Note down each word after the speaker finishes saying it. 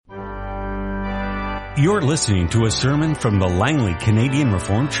You're listening to a sermon from the Langley Canadian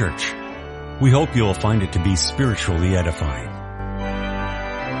Reformed Church. We hope you'll find it to be spiritually edifying.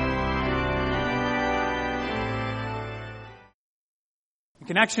 In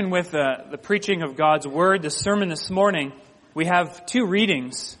connection with the preaching of God's Word, the sermon this morning, we have two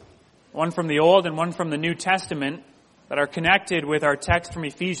readings, one from the Old and one from the New Testament, that are connected with our text from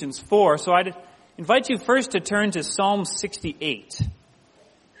Ephesians 4. So I'd invite you first to turn to Psalm 68.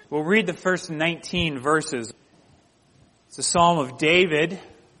 We'll read the first 19 verses. It's a psalm of David,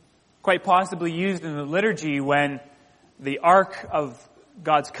 quite possibly used in the liturgy when the Ark of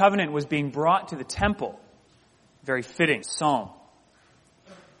God's covenant was being brought to the temple. Very fitting psalm.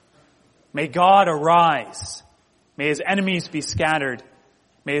 May God arise. May his enemies be scattered.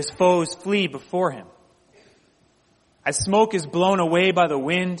 May his foes flee before him. As smoke is blown away by the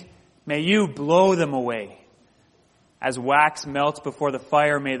wind, may you blow them away. As wax melts before the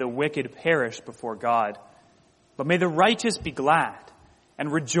fire, may the wicked perish before God. But may the righteous be glad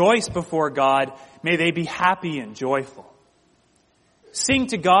and rejoice before God. May they be happy and joyful. Sing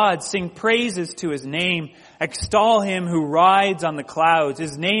to God, sing praises to his name. Extol him who rides on the clouds.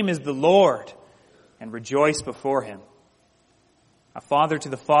 His name is the Lord, and rejoice before him. A father to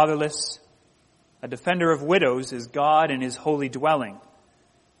the fatherless, a defender of widows is God in his holy dwelling.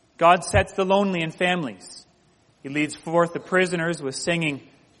 God sets the lonely in families. He leads forth the prisoners with singing,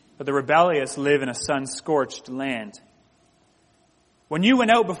 but the rebellious live in a sun-scorched land. When you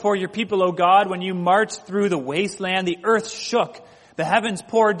went out before your people, O God, when you marched through the wasteland, the earth shook. The heavens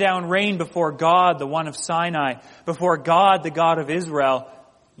poured down rain before God, the one of Sinai, before God, the God of Israel.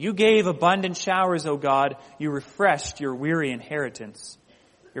 You gave abundant showers, O God. You refreshed your weary inheritance.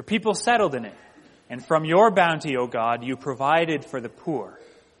 Your people settled in it. And from your bounty, O God, you provided for the poor.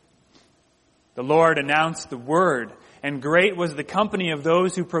 The Lord announced the word, and great was the company of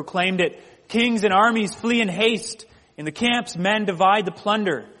those who proclaimed it. Kings and armies flee in haste. In the camps men divide the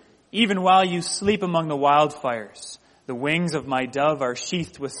plunder, even while you sleep among the wildfires. The wings of my dove are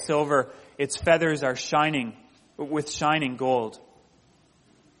sheathed with silver. Its feathers are shining with shining gold.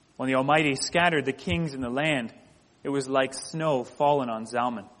 When the Almighty scattered the kings in the land, it was like snow fallen on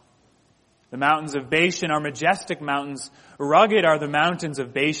Zalman. The mountains of Bashan are majestic mountains. Rugged are the mountains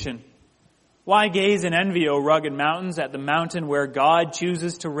of Bashan. Why gaze in envy, O rugged mountains, at the mountain where God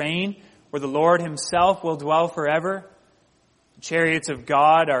chooses to reign, where the Lord himself will dwell forever? The chariots of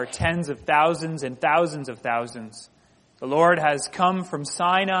God are tens of thousands and thousands of thousands. The Lord has come from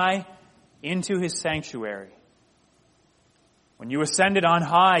Sinai into his sanctuary. When you ascended on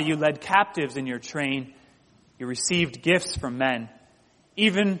high, you led captives in your train. You received gifts from men,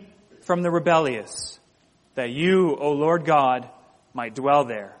 even from the rebellious, that you, O Lord God, might dwell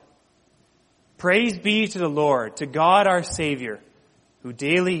there. Praise be to the Lord, to God our Savior, who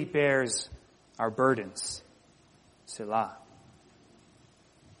daily bears our burdens. Selah.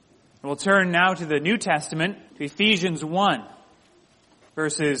 We'll turn now to the New Testament, to Ephesians 1,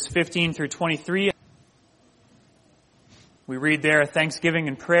 verses 15 through 23. We read there a thanksgiving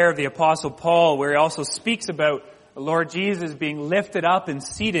and prayer of the Apostle Paul, where he also speaks about the Lord Jesus being lifted up and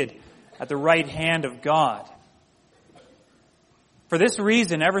seated at the right hand of God. For this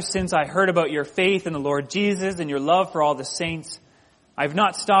reason, ever since I heard about your faith in the Lord Jesus and your love for all the saints, I have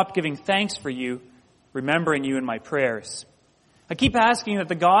not stopped giving thanks for you, remembering you in my prayers. I keep asking that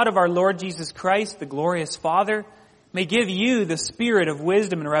the God of our Lord Jesus Christ, the glorious Father, may give you the spirit of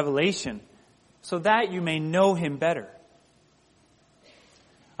wisdom and revelation, so that you may know him better.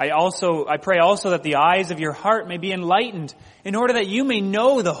 I pray also that the eyes of your heart may be enlightened, in order that you may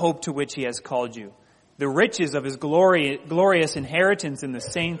know the hope to which he has called you, the riches of his glorious inheritance in the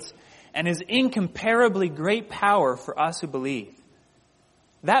saints, and his incomparably great power for us who believe.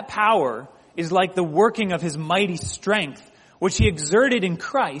 That power is like the working of his mighty strength, which he exerted in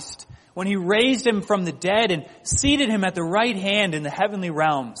Christ when he raised him from the dead and seated him at the right hand in the heavenly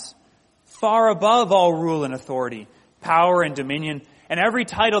realms, far above all rule and authority, power and dominion, and every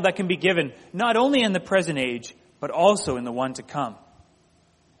title that can be given, not only in the present age, but also in the one to come.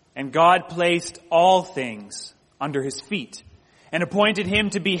 And God placed all things under his feet and appointed him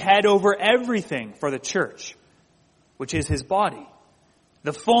to be head over everything for the church, which is his body,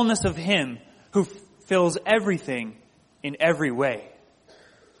 the fullness of him who fills everything in every way.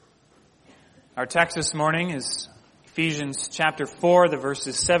 Our text this morning is Ephesians chapter 4, the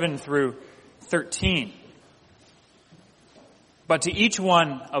verses 7 through 13. But to each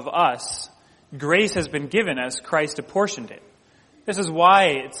one of us, grace has been given as Christ apportioned it. This is why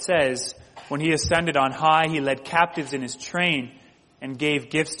it says, when he ascended on high, he led captives in his train and gave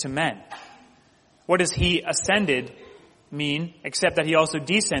gifts to men. What is he ascended? mean except that he also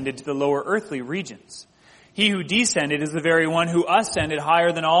descended to the lower earthly regions? He who descended is the very one who ascended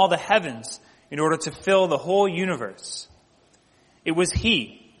higher than all the heavens in order to fill the whole universe. It was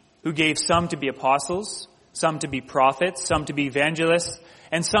he who gave some to be apostles, some to be prophets, some to be evangelists,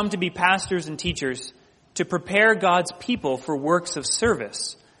 and some to be pastors and teachers, to prepare God's people for works of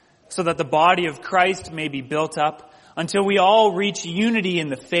service, so that the body of Christ may be built up until we all reach unity in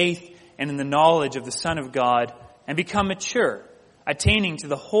the faith and in the knowledge of the Son of God and become mature, attaining to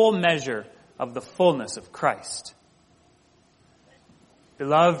the whole measure of the fullness of Christ.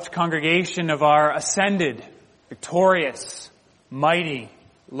 Beloved congregation of our ascended, victorious, mighty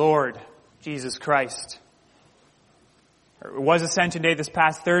Lord Jesus Christ. It was Ascension Day this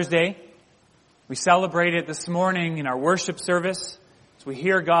past Thursday. We celebrated this morning in our worship service as we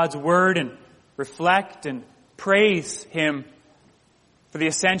hear God's Word and reflect and praise Him for the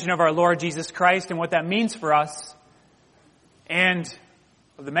ascension of our Lord Jesus Christ and what that means for us. And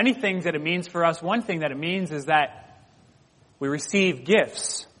of the many things that it means for us, one thing that it means is that we receive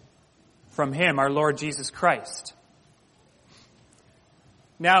gifts from Him, our Lord Jesus Christ.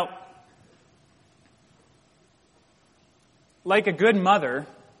 Now, like a good mother,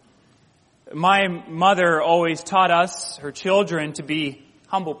 my mother always taught us, her children, to be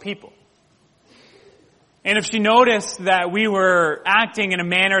humble people. And if she noticed that we were acting in a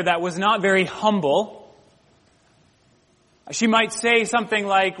manner that was not very humble, she might say something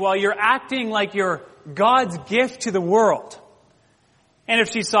like, well, you're acting like you're God's gift to the world. And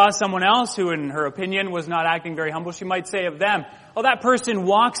if she saw someone else who, in her opinion, was not acting very humble, she might say of them, oh, that person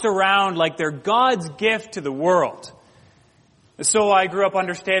walks around like they're God's gift to the world. So I grew up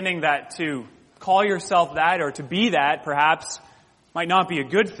understanding that to call yourself that or to be that, perhaps, might not be a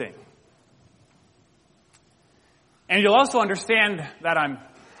good thing. And you'll also understand that I'm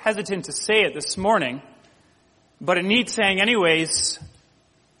hesitant to say it this morning, but it needs saying anyways.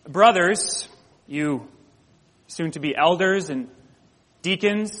 Brothers, you soon to be elders and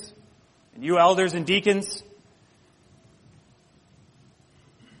deacons, and you elders and deacons,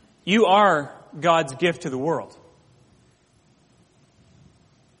 you are God's gift to the world.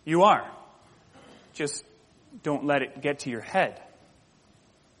 You are. Just don't let it get to your head.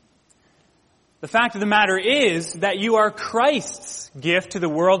 The fact of the matter is that you are Christ's gift to the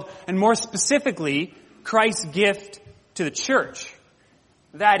world, and more specifically, Christ's gift to the church.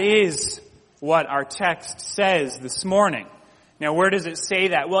 That is what our text says this morning. Now, where does it say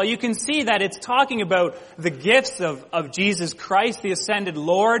that? Well, you can see that it's talking about the gifts of Jesus Christ, the ascended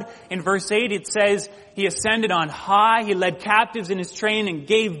Lord. In verse 8, it says, He ascended on high, He led captives in His train, and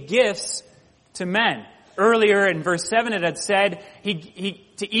gave gifts to men. Earlier in verse 7, it had said,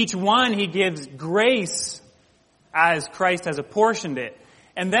 to each one He gives grace as Christ has apportioned it.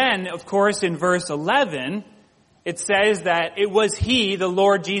 And then, of course, in verse 11, it says that it was He, the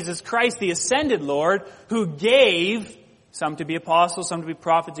Lord Jesus Christ, the ascended Lord, who gave some to be apostles, some to be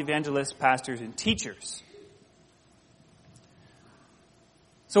prophets, evangelists, pastors, and teachers.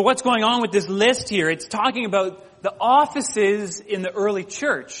 So what's going on with this list here? It's talking about the offices in the early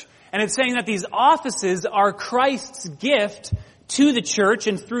church. And it's saying that these offices are Christ's gift to the church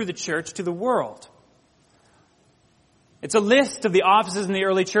and through the church to the world. It's a list of the offices in the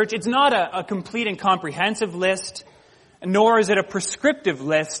early church. It's not a complete and comprehensive list, nor is it a prescriptive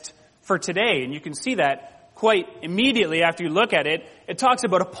list for today. And you can see that quite immediately after you look at it. It talks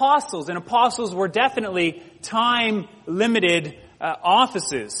about apostles, and apostles were definitely time-limited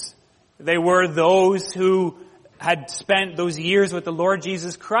offices. They were those who had spent those years with the Lord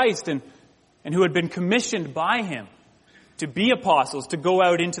Jesus Christ and who had been commissioned by Him to be apostles, to go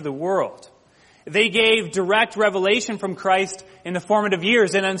out into the world. They gave direct revelation from Christ in the formative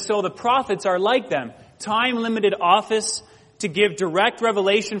years, and so the prophets are like them. Time-limited office to give direct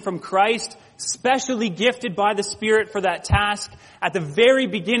revelation from Christ, specially gifted by the Spirit for that task at the very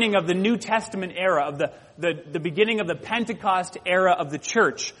beginning of the New Testament era, of the beginning of the Pentecost era of the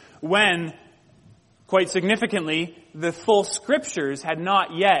church, when, quite significantly, the full Scriptures had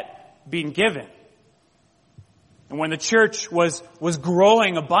not yet been given. And when the church was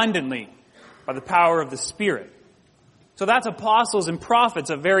growing abundantly by the power of the Spirit. So that's apostles and prophets,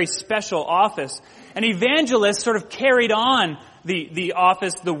 a very special office. And evangelists sort of carried on the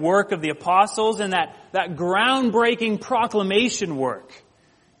office, the work of the apostles, and that groundbreaking proclamation work.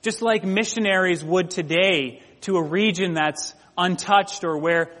 Just like missionaries would today to a region that's untouched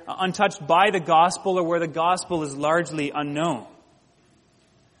or untouched by the gospel, or where the gospel is largely unknown.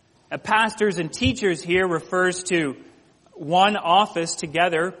 Pastors and teachers here refers to one office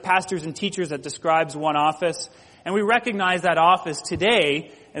together, pastors and teachers, that describes one office. And we recognize that office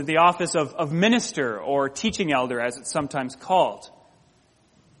today and the office of minister or teaching elder, as it's sometimes called.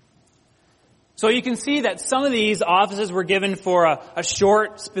 So you can see that some of these offices were given for a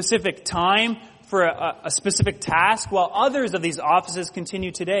short, specific time, for a specific task, while others of these offices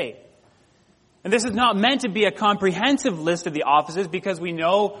continue today. And this is not meant to be a comprehensive list of the offices, because we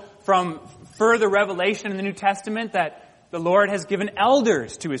know from further revelation in the New Testament that the Lord has given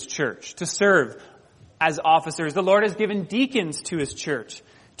elders to His church to serve as officers. The Lord has given deacons to His church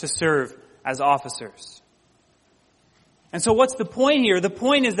to serve as officers. And so what's the point here? The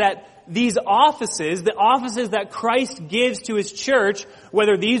point is that these offices, the offices that Christ gives to His church,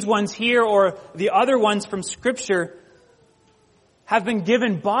 whether these ones here or the other ones from Scripture, have been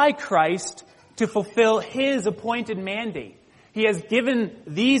given by Christ to fulfill His appointed mandate. He has given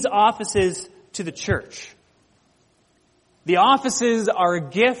these offices to the church. The offices are a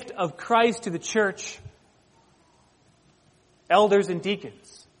gift of Christ to the church. Elders and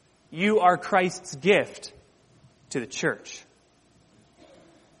deacons, you are Christ's gift to the church.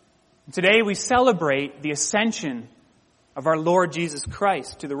 Today we celebrate the ascension of our Lord Jesus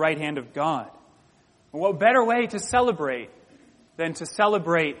Christ to the right hand of God. And what better way to celebrate than to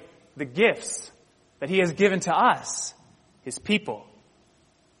celebrate the gifts that He has given to us, His people.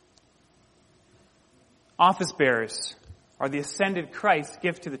 Office bearers are the ascended Christ's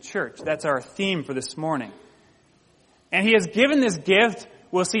gift to the church. That's our theme for this morning. And He has given this gift,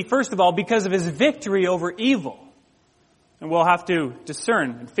 we'll see first of all, because of His victory over evil. And we'll have to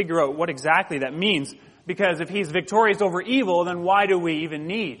discern and figure out what exactly that means. Because if He's victorious over evil, then why do we even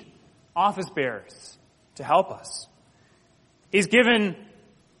need office bearers to help us? He's given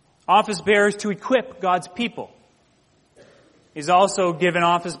office bearers to equip God's people. He's also given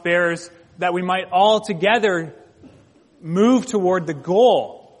office bearers that we might all together move toward the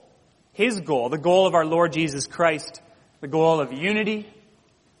goal, His goal, the goal of our Lord Jesus Christ, the goal of unity,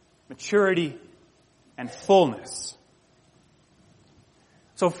 maturity, and fullness.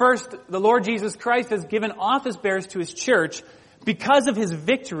 So first, the Lord Jesus Christ has given office bearers to His church because of His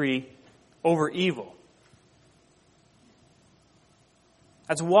victory over evil.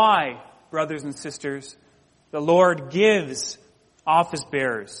 That's why, brothers and sisters, the Lord gives office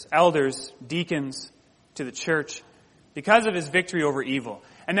bearers, elders, deacons to the church because of His victory over evil.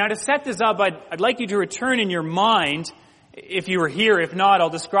 And now to set this up, I'd like you to return in your mind, if you were here. If not, I'll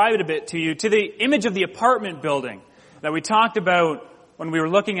describe it a bit to you, to the image of the apartment building that we talked about when we were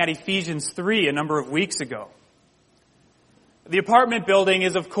looking at Ephesians 3 a number of weeks ago. The apartment building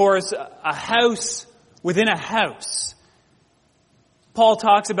is, of course, a house within a house. Paul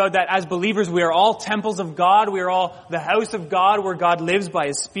talks about that as believers we are all temples of God. We are all the house of God where God lives by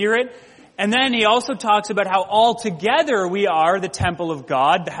His Spirit. And then he also talks about how all together we are the temple of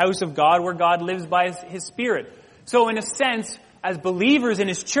God, the house of God where God lives by His Spirit. So in a sense, as believers in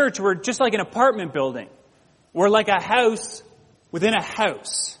His church, we're just like an apartment building. We're like a house within a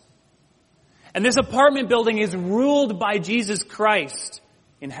house. And this apartment building is ruled by Jesus Christ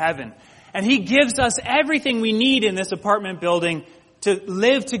in heaven. And He gives us everything we need in this apartment building to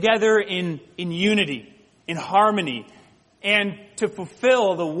live together in unity, in harmony, and to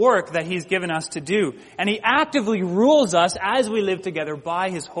fulfill the work that He's given us to do. And He actively rules us as we live together by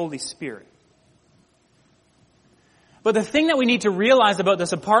His Holy Spirit. But the thing that we need to realize about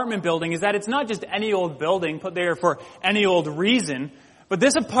this apartment building is that it's not just any old building put there for any old reason, but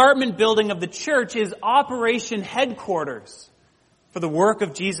this apartment building of the church is operation headquarters for the work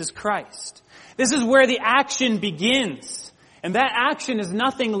of Jesus Christ. This is where the action begins. And that action is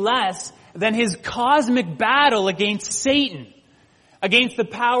nothing less than His cosmic battle against Satan, against the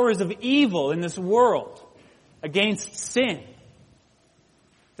powers of evil in this world, against sin.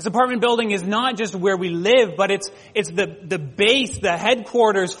 This apartment building is not just where we live, but it's the base, the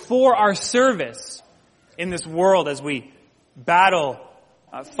headquarters for our service in this world as we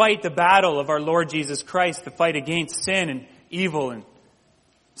fight the battle of our Lord Jesus Christ, the fight against sin and evil and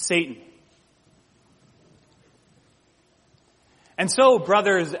Satan. And so,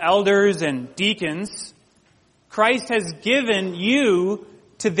 brothers, elders, and deacons, Christ has given you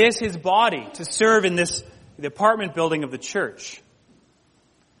to this, His body, to serve in the apartment building of the church.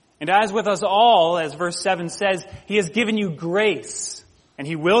 And as with us all, as verse 7 says, He has given you grace, and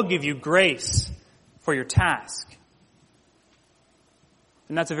He will give you grace for your task.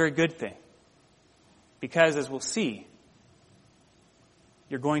 And that's a very good thing. Because, as we'll see,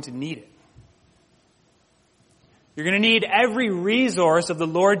 you're going to need it. You're going to need every resource of the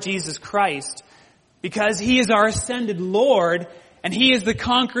Lord Jesus Christ, because He is our ascended Lord, and He is the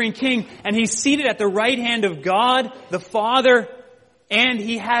conquering King, and He's seated at the right hand of God, the Father, and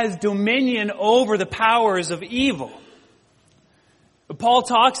He has dominion over the powers of evil. But Paul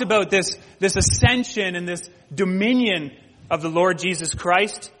talks about this ascension and this dominion of the Lord Jesus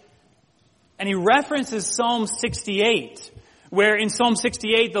Christ. And he references Psalm 68, where in Psalm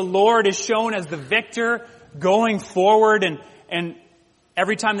 68 the Lord is shown as the victor going forward, and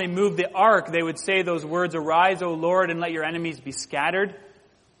every time they moved the ark, they would say those words, "Arise, O Lord, and let your enemies be scattered."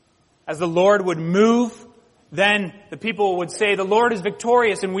 As the Lord would move, then the people would say, "The Lord is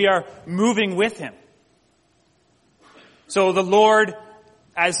victorious, and we are moving with him." So the Lord,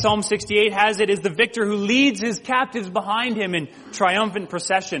 as Psalm 68 has it, is the victor who leads his captives behind him in triumphant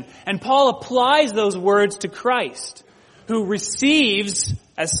procession. And Paul applies those words to Christ, who receives,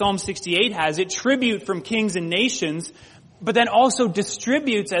 as Psalm 68 has it, tribute from kings and nations, but then also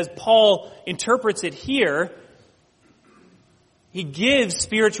distributes, as Paul interprets it here. He gives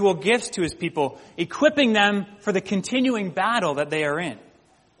spiritual gifts to his people, equipping them for the continuing battle that they are in.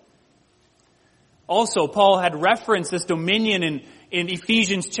 Also, Paul had referenced this dominion in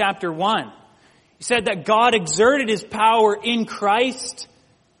Ephesians chapter 1. He said that God exerted his power in Christ,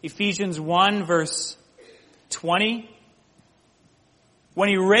 Ephesians 1 verse 20, when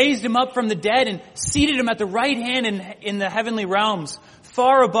he raised him up from the dead and seated him at the right hand in the heavenly realms,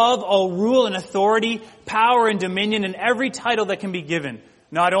 far above all rule and authority, power and dominion, and every title that can be given,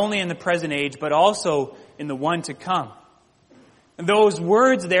 not only in the present age, but also in the one to come. And those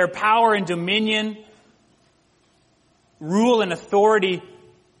words there, power and dominion, rule and authority,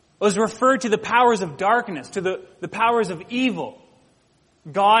 was referred to the powers of darkness, to the powers of evil.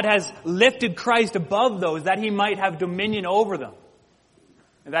 God has lifted Christ above those that he might have dominion over them,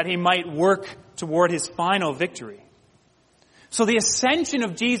 and that he might work toward his final victory. So the ascension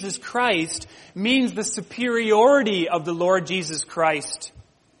of Jesus Christ means the superiority of the Lord Jesus Christ.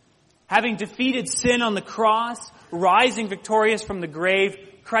 Having defeated sin on the cross, rising victorious from the grave,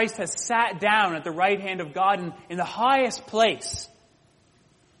 Christ has sat down at the right hand of God in the highest place.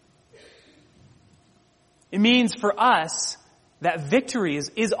 It means for us that victory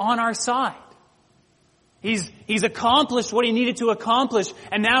is on our side. He's accomplished what he needed to accomplish,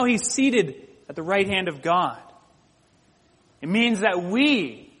 and now he's seated at the right hand of God. It means that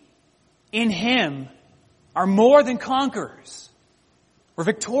we, in him, are more than conquerors. We're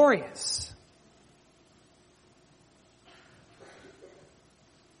victorious.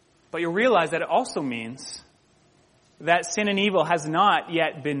 But you'll realize that it also means that sin and evil has not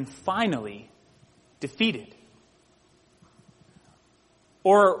yet been finally defeated.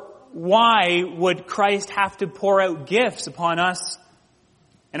 Or why would Christ have to pour out gifts upon us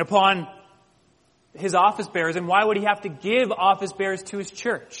and upon his office bearers, and why would he have to give office bearers to his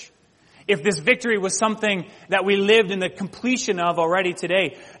church? If this victory was something that we lived in the completion of already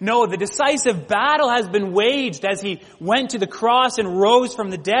today. No, the decisive battle has been waged as he went to the cross and rose from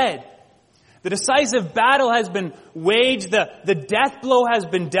the dead. The decisive battle has been waged. The death blow has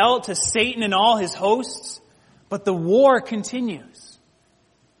been dealt to Satan and all his hosts. But the war continues.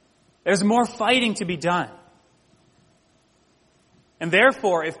 There's more fighting to be done. And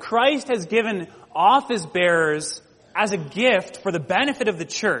therefore, if Christ has given office bearers as a gift for the benefit of the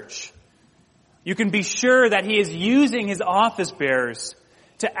church, you can be sure that he is using his office bearers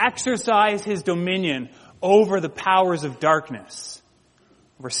to exercise his dominion over the powers of darkness,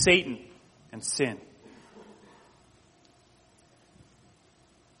 over Satan and sin.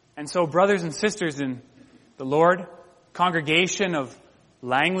 And so, brothers and sisters in the Lord, congregation of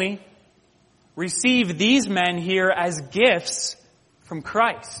Langley, receive these men here as gifts from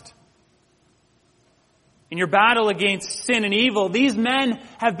Christ. In your battle against sin and evil, these men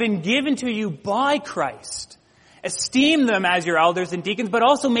have been given to you by Christ. Esteem them as your elders and deacons, but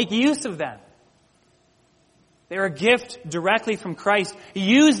also make use of them. They're a gift directly from Christ.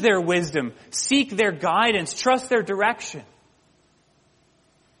 Use their wisdom. Seek their guidance. Trust their direction.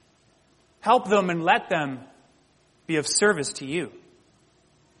 Help them and let them be of service to you.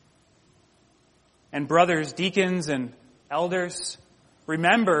 And brothers, deacons, and elders,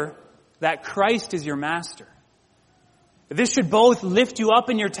 remember that Christ is your master. This should both lift you up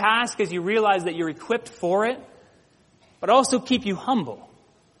in your task as you realize that you're equipped for it, but also keep you humble,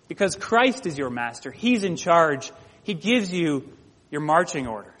 because Christ is your master. He's in charge. He gives you your marching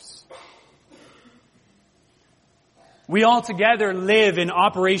orders. We all together live in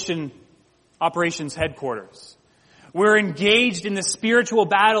operations headquarters. We're engaged in the spiritual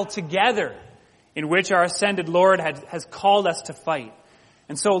battle together in which our ascended Lord has called us to fight.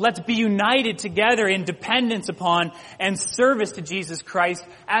 And so let's be united together in dependence upon and service to Jesus Christ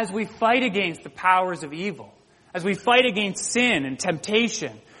as we fight against the powers of evil, as we fight against sin and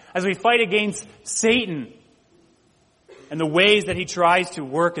temptation, as we fight against Satan and the ways that he tries to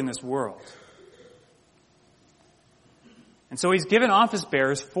work in this world. And so he's given office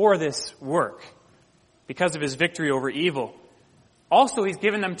bearers for this work because of his victory over evil. Also, he's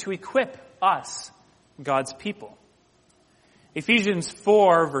given them to equip us, God's people. Ephesians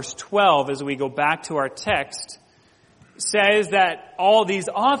 4, verse 12, as we go back to our text, says that all these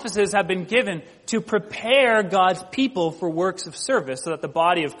offices have been given to prepare God's people for works of service so that the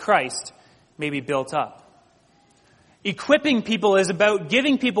body of Christ may be built up. Equipping people is about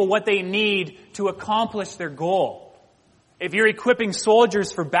giving people what they need to accomplish their goal. If you're equipping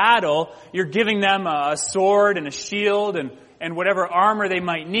soldiers for battle, you're giving them a sword and a shield and whatever armor they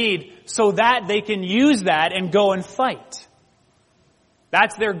might need so that they can use that and go and fight.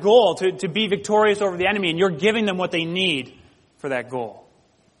 That's their goal, to be victorious over the enemy, and you're giving them what they need for that goal.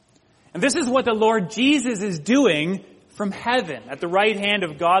 And this is what the Lord Jesus is doing from heaven at the right hand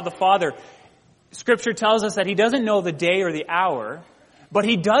of God the Father. Scripture tells us that he doesn't know the day or the hour, but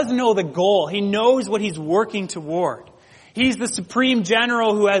he does know the goal. He knows what he's working toward. He's the supreme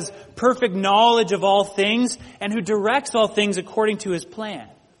general who has perfect knowledge of all things and who directs all things according to his plan.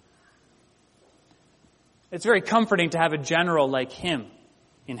 It's very comforting to have a general like him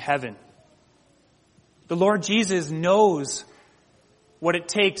in heaven. The Lord Jesus knows what it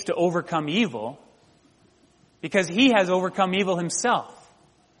takes to overcome evil because he has overcome evil himself.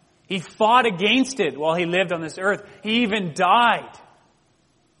 He fought against it while he lived on this earth. He even died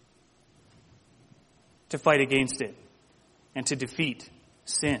to fight against it and to defeat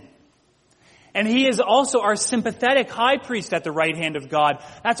sin. And he is also our sympathetic high priest at the right hand of God.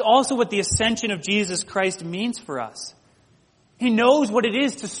 That's also what the ascension of Jesus Christ means for us. He knows what it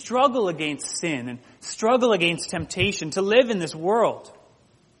is to struggle against sin and struggle against temptation, to live in this world.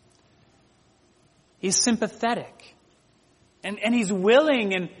 He's sympathetic. And he's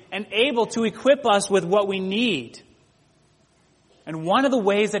willing and able to equip us with what we need. And one of the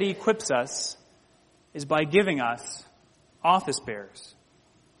ways that he equips us is by giving us office bearers.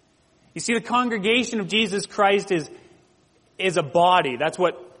 You see, the congregation of Jesus Christ is a body. That's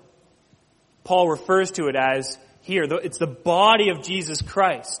what Paul refers to it as here. It's the body of Jesus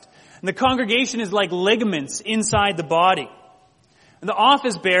Christ. And the congregation is like ligaments inside the body. And the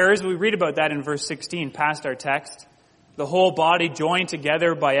office bearers, we read about that in verse 16, past our text. The whole body, joined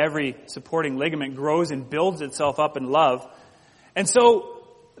together by every supporting ligament, grows and builds itself up in love. And so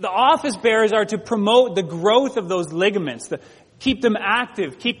the office bearers are to promote the growth of those ligaments, to keep them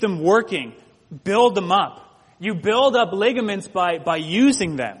active, keep them working, build them up. You build up ligaments by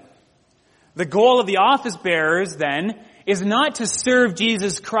using them. The goal of the office bearers, then, is not to serve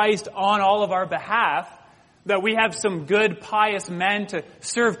Jesus Christ on all of our behalf, that we have some good, pious men to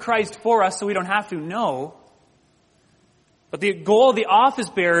serve Christ for us so we don't have to. No. But the goal of the office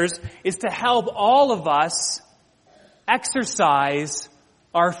bearers is to help all of us exercise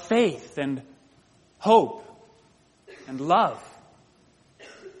our faith and hope and love.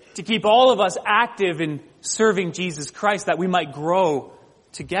 To keep all of us active in serving Jesus Christ, that we might grow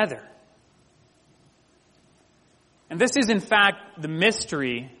together. And this is, in fact, the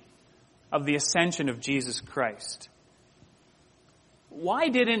mystery of the ascension of Jesus Christ. Why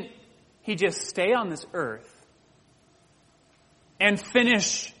didn't he just stay on this earth and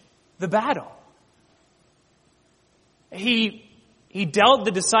finish the battle? He dealt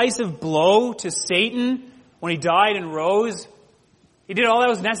the decisive blow to Satan when he died and rose. He did all that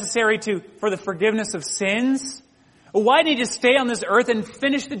was necessary for the forgiveness of sins. Why didn't he just stay on this earth and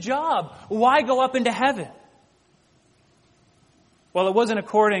finish the job? Why go up into heaven? Well, it wasn't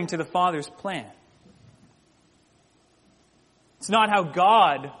according to the Father's plan. It's not how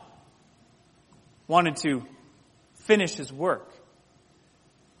God wanted to finish his work.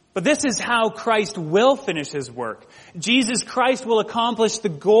 But this is how Christ will finish his work. Jesus Christ will accomplish the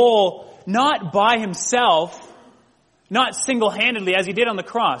goal not by himself, not single-handedly as he did on the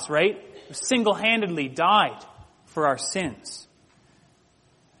cross, right? Single-handedly died for our sins.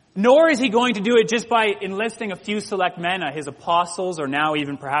 Nor is he going to do it just by enlisting a few select men, his apostles, or now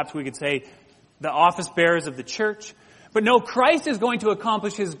even perhaps we could say the office bearers of the church. But no, Christ is going to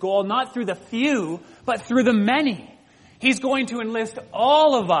accomplish his goal not through the few, but through the many. He's going to enlist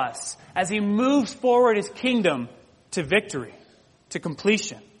all of us as he moves forward his kingdom to victory, to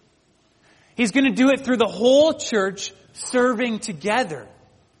completion. He's going to do it through the whole church serving together.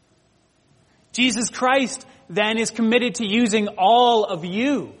 Jesus Christ then is committed to using all of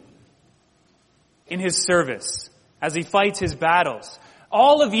you in his service as he fights his battles.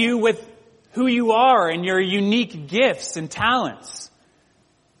 All of you with who you are and your unique gifts and talents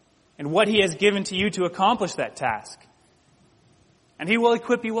and what he has given to you to accomplish that task. And he will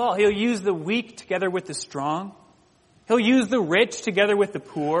equip you all. He'll use the weak together with the strong. He'll use the rich together with the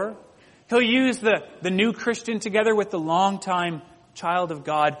poor. He'll use the new Christian together with the longtime child of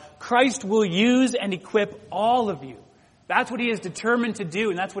God. Christ will use and equip all of you. That's what he is determined to do,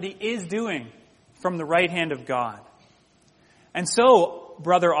 and that's what he is doing from the right hand of God. And so,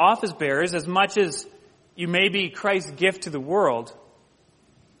 brother office bearers, as much as you may be Christ's gift to the world,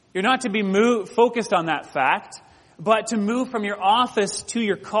 you're not to be focused on that fact, but to move from your office to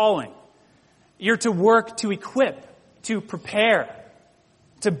your calling. You're to work to equip, to prepare,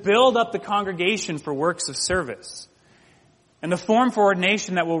 to build up the congregation for works of service. And the form for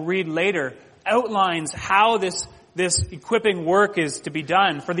ordination that we'll read later outlines how this equipping work is to be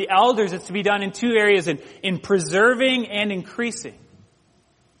done. For the elders, it's to be done in two areas, in preserving and increasing.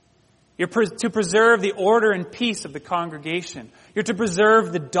 You're to preserve the order and peace of the congregation. You're to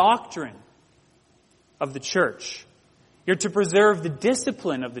preserve the doctrine of the church. You're to preserve the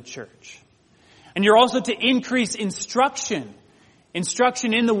discipline of the church. And you're also to increase instruction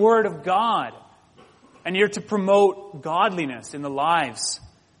in the Word of God. And you're to promote godliness in the lives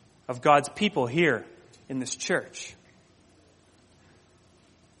of God's people here in this church.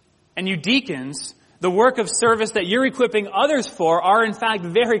 And you deacons, the work of service that you're equipping others for are in fact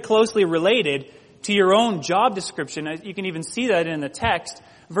very closely related to your own job description. You can even see that in the text.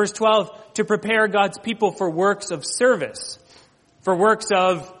 Verse 12, to prepare God's people for works of service, for works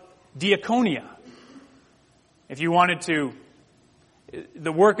of diaconia. If you wanted to,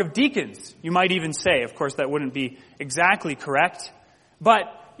 the work of deacons, you might even say. Of course, that wouldn't be exactly correct. But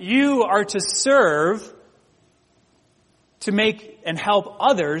you are to serve to make and help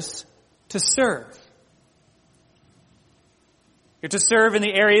others to serve. You're to serve in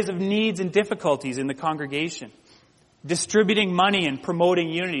the areas of needs and difficulties in the congregation. Distributing money and promoting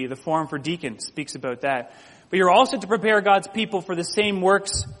unity. The form for deacons speaks about that. But you're also to prepare God's people for the same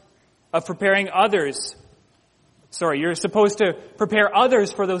works of preparing others. You're supposed to prepare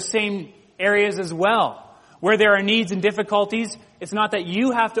others for those same areas as well. Where there are needs and difficulties, it's not that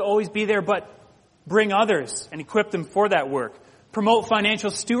you have to always be there, but bring others and equip them for that work. Promote financial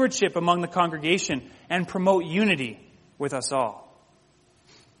stewardship among the congregation and promote unity with us all.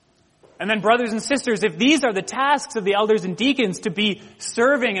 And then, brothers and sisters, if these are the tasks of the elders and deacons, to be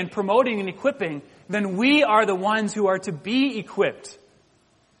serving and promoting and equipping, then we are the ones who are to be equipped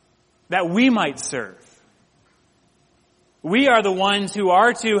that we might serve. We are the ones who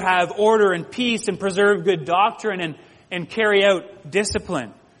are to have order and peace and preserve good doctrine and carry out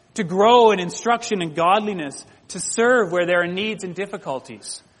discipline, to grow in instruction and godliness, to serve where there are needs and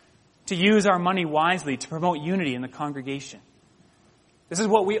difficulties, to use our money wisely, to promote unity in the congregation. This is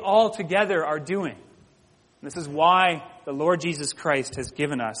what we all together are doing. This is why the Lord Jesus Christ has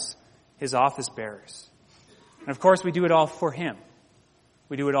given us his office bearers. And of course, we do it all for him.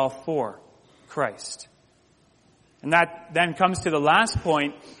 We do it all for Christ. And that then comes to the last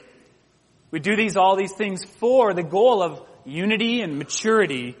point. We do all these things for the goal of unity and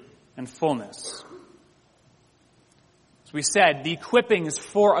maturity and fullness. As we said, the equipping is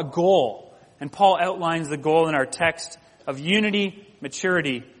for a goal. And Paul outlines the goal in our text of unity,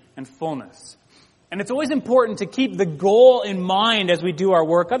 maturity, and fullness. And it's always important to keep the goal in mind as we do our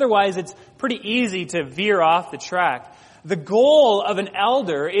work. Otherwise, it's pretty easy to veer off the track. The goal of an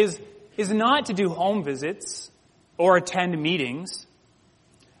elder is not to do home visits or attend meetings.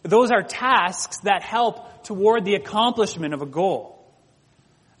 Those are tasks that help toward the accomplishment of a goal.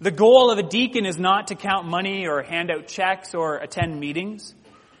 The goal of a deacon is not to count money or hand out checks or attend meetings.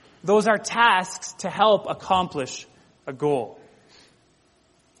 Those are tasks to help accomplish a goal.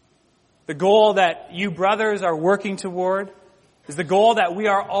 The goal that you brothers are working toward is the goal that we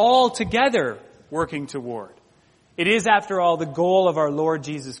are all together working toward. It is, after all, the goal of our Lord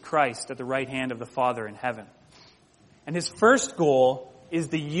Jesus Christ at the right hand of the Father in heaven. And his first goal is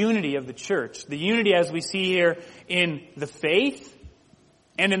the unity of the church. The unity, as we see here, in the faith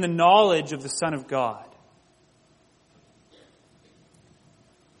and in the knowledge of the Son of God.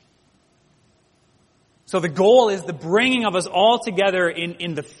 So the goal is the bringing of us all together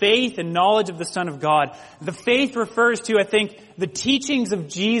in the faith and knowledge of the Son of God. The faith refers to, I think, the teachings of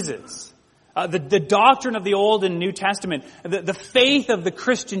Jesus, the doctrine of the Old and New Testament, the faith of the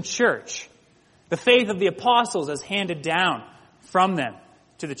Christian church, the faith of the apostles as handed down from them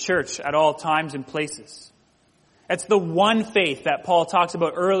to the church at all times and places. That's the one faith that Paul talks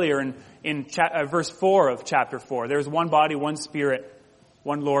about earlier in verse 4 of chapter 4. There's one body, one Spirit,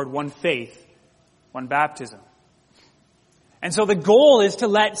 one Lord, one faith, one baptism. And so the goal is to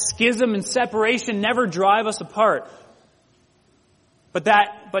let schism and separation never drive us apart,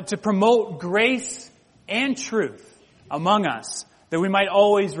 but to promote grace and truth among us, that we might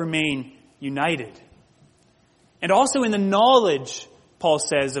always remain united. And also in the knowledge Paul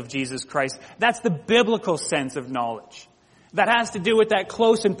says of Jesus Christ. That's the biblical sense of knowledge. That has to do with that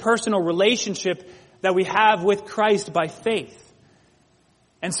close and personal relationship that we have with Christ by faith.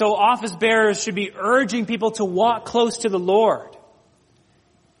 And so office bearers should be urging people to walk close to the Lord.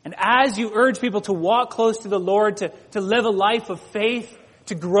 And as you urge people to walk close to the Lord, to live a life of faith,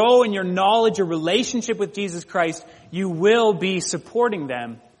 to grow in your knowledge or relationship with Jesus Christ, you will be supporting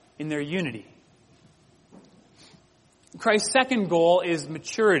them in their unity. Christ's second goal is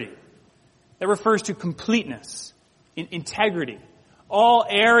maturity. That refers to completeness, integrity. All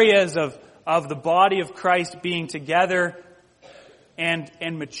areas of the body of Christ being together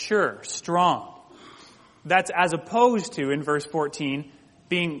and mature, strong. That's as opposed to, in verse 14,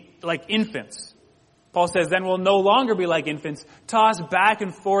 being like infants. Paul says, then we'll no longer be like infants, tossed back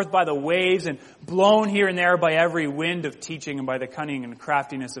and forth by the waves and blown here and there by every wind of teaching and by the cunning and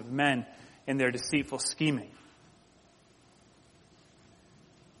craftiness of men in their deceitful scheming.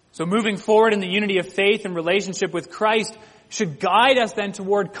 So moving forward in the unity of faith and relationship with Christ should guide us then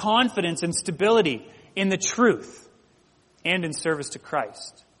toward confidence and stability in the truth and in service to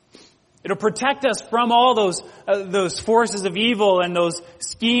Christ. It'll protect us from all those forces of evil and those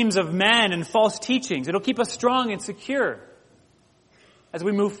schemes of men and false teachings. It'll keep us strong and secure. As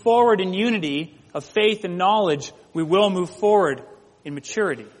we move forward in unity of faith and knowledge, we will move forward in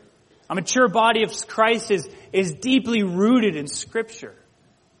maturity. A mature body of Christ is deeply rooted in Scripture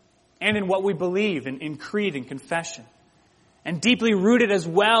and in what we believe in creed and confession, and deeply rooted as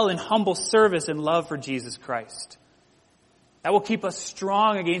well in humble service and love for Jesus Christ. That will keep us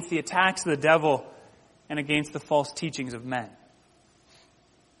strong against the attacks of the devil and against the false teachings of men.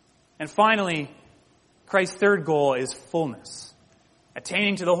 And finally, Christ's third goal is fullness.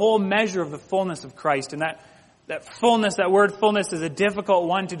 Attaining to the whole measure of the fullness of Christ. And that fullness, that word fullness, is a difficult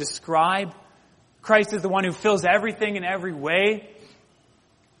one to describe. Christ is the one who fills everything in every way.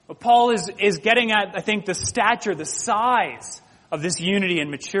 But Paul is getting at, I think, the stature, the size of this unity and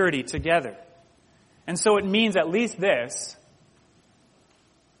maturity together. And so it means at least this: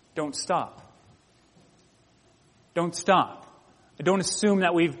 don't stop. Don't stop. Don't assume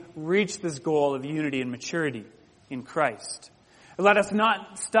that we've reached this goal of unity and maturity in Christ. Let us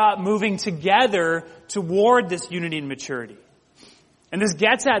not stop moving together toward this unity and maturity. And this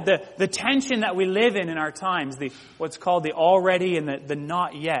gets at the tension that we live in our times, what's called the already and the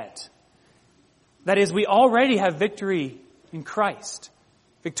not yet. That is, we already have victory in Christ.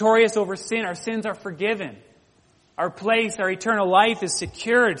 Victorious over sin. Our sins are forgiven. Our place, our eternal life is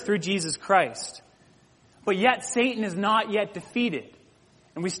secured through Jesus Christ. But yet Satan is not yet defeated.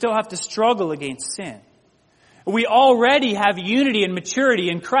 And we still have to struggle against sin. We already have unity and maturity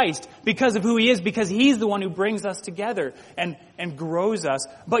in Christ because of who He is, because He's the one who brings us together and grows us.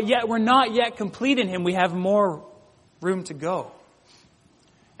 But yet we're not yet complete in Him. We have more room to go.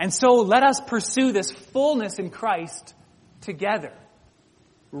 And so let us pursue this fullness in Christ together.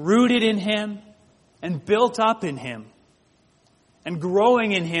 Rooted in Him and built up in Him and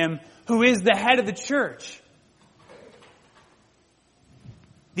growing in Him, who is the head of the church,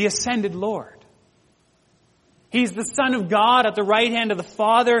 the ascended Lord. He's the Son of God at the right hand of the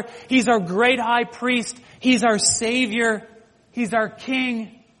Father. He's our great high priest. He's our Savior. He's our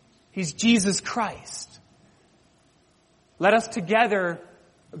King. He's Jesus Christ. Let us together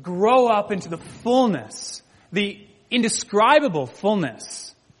grow up into the fullness, the indescribable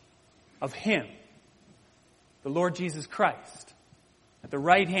fullness of Him, the Lord Jesus Christ, at the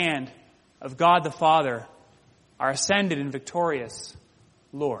right hand of God the Father, our ascended and victorious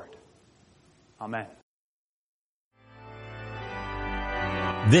Lord. Amen.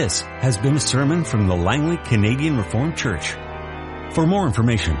 This has been a sermon from the Langley Canadian Reformed Church. For more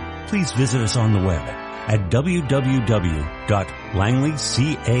information, please visit us on the web at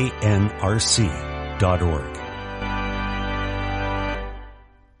www.langleycanrc.org.